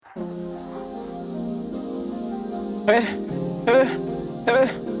hey, hey, hey,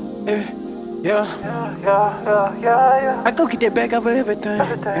 hey, yeah. I go get that back over everything.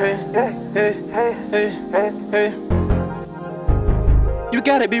 Hey, hey, hey, hey. You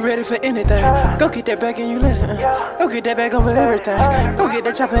gotta be ready for anything. Go get that back and you let it. Go get that back over everything. Go get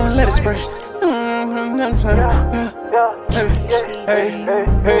that chopper and let it spray. Hey,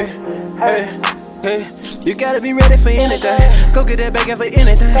 hey, hey, hey. You gotta be ready for anything. Go get that back over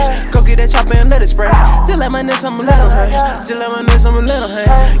anything. Go get that chopper and let it spray. Just let my nuts, I'ma let them hang. Just let my nuts, I'ma let them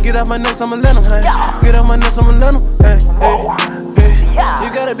hang. Get off my nuts, I'ma let them hang. Get off my nuts, I'ma let them hang. You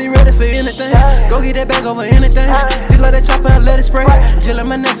gotta be ready for anything. Go get that bag over anything. Just let that chopper and let it spray. Just let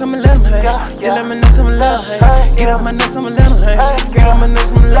my nuts, I'ma let them hang. Just let my nuts, I'ma let them hang. Get off my nuts, I'ma let them hang. Get off my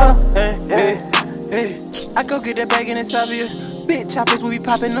nuts, I'ma let them hang. I go get that bag and it's obvious. Big choppers, we be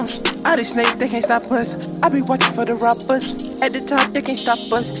popping them. All these snakes, they can't stop us. I be watching for the robbers. At the top, they can't stop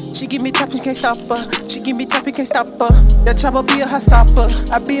us. She give me top, you can't stop her. She give me top, you can't stop her. That chopper be a hot stopper.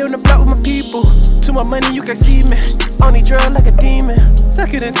 I be on the block with my people. Too much money, you can see me. Only drug like a demon.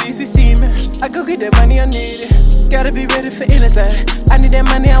 Suck it until you see me. I go get that money, I need it. Gotta be ready for anything. I need that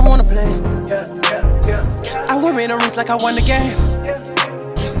money, I wanna play. I wear me in the rings like I won the game.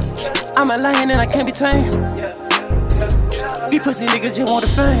 I'm a lion and I can't be tamed. These pussy niggas just want the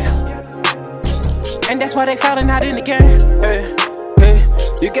fame. And that's why they falling out in the game.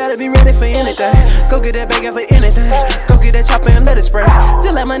 You gotta be ready for anything. Go get that bag over anything. Go get that chopper and let it spray.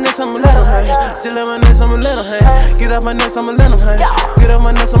 Just let my nuts, I'ma let them hang. Just let my nuts, I'ma let them hang. Get off my nuts, I'ma let them hang. Get off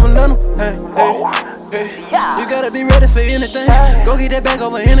my nuts, I'ma let them hang. You gotta be ready for anything. Go get that bag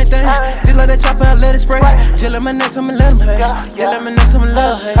over anything. Just let that chopper and let it spray. Just let my nuts, I'ma let them hang. Just let my nuts, I'ma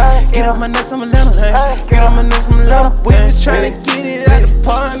let them hang. Get off my nuts, I'ma let them hang. Get off my nuts, I'ma let them hang. We was tryna get it out of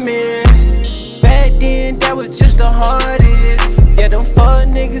apartments. Back then, that was just the hardest. Yeah, them fuck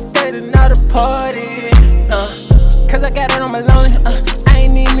niggas, they done not a party. Cause I got it on my lonely. I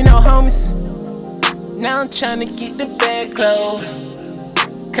ain't need me no homies. Now I'm tryna get the bag closed.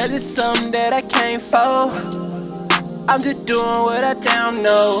 Cause it's something that I can't fold. I'm just doing what I damn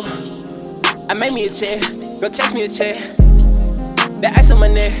know. I made me a check, go chase me a check. The ice on my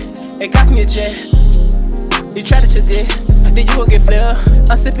neck, it cost me a check. You try to shit there, then you gon' get flared.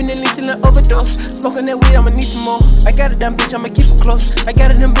 I'm sipping the lean till I overdose. Smoking that weed, I'ma need some more. I got a damn bitch, I'ma keep it close. I got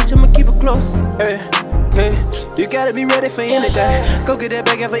a damn bitch, I'ma keep it close. You gotta be ready for anything. Go get that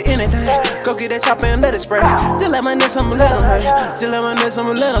bag over anything. Go get that chopper and let it spray. Just let my nuts, I'ma let them hang. Just let my nuts,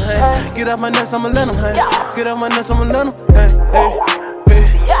 I'ma let them hang. Get off my nuts, I'ma let them hang. Get off my nuts, I'ma let them hang.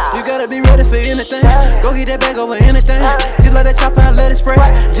 You gotta be ready for anything. Go get that bag over anything. Just let that chopper and let it spray.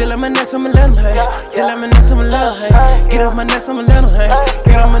 Just let my nuts, I'ma let them hang. Just let my nuts, I'ma let them hang. Get off my nuts, I'ma let them hang.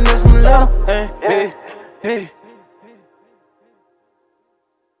 Get off my nuts, I'ma let them hang.